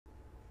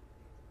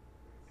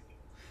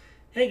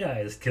Hey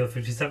guys,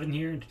 Kill57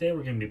 here, and today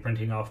we're going to be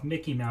printing off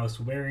Mickey Mouse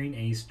wearing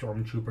a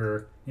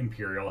Stormtrooper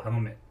Imperial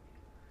helmet.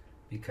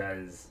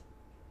 Because,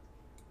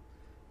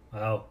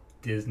 well,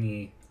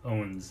 Disney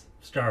owns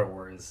Star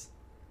Wars.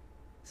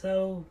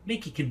 So,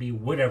 Mickey can be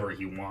whatever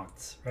he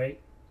wants,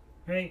 right?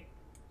 Right?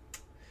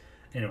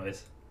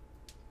 Anyways,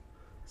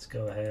 let's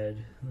go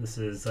ahead. This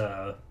is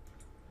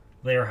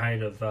layer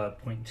height of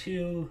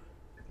 0.2,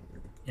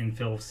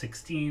 infill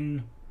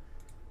 16.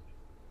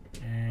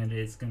 And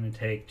it's going to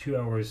take 2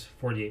 hours,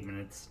 48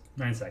 minutes,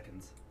 9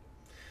 seconds.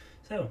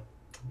 So,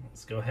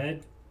 let's go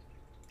ahead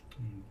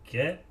and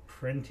get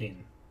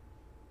printing.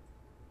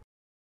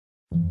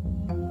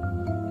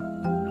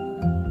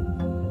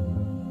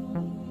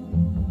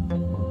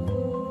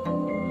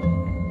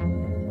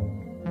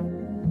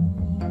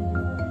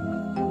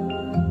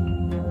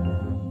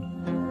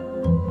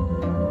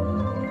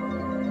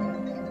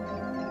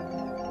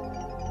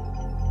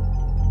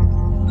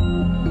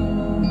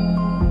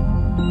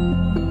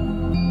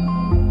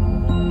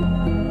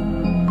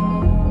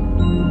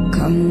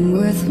 Come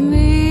with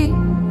me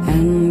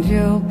and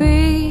you'll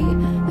be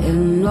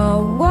in a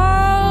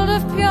world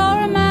of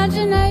pure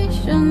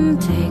imagination.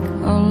 Take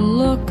a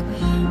look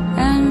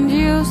and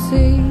you'll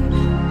see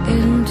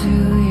into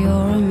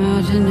your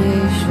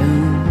imagination.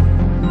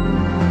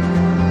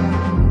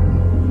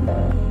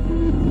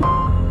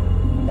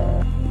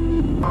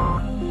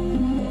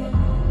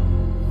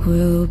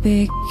 We'll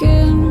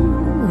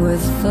begin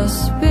with a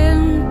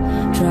spin,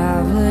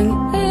 traveling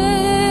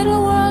in a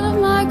world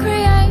of my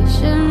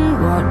creation.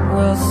 What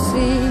we'll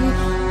see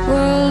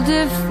will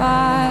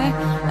defy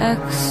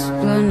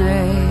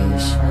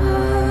explanation.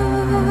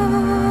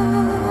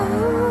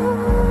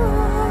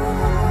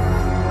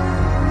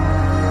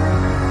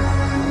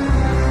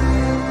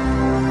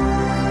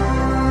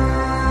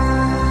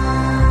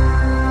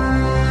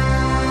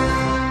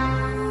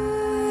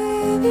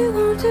 If you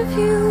want to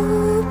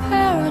view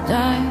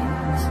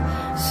paradise,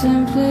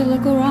 simply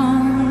look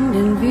around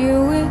and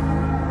view it.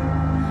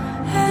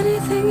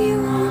 Anything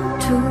you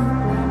want to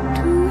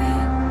do it.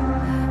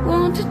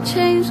 Want to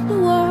change the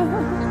world,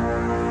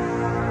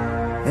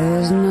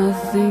 there's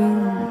nothing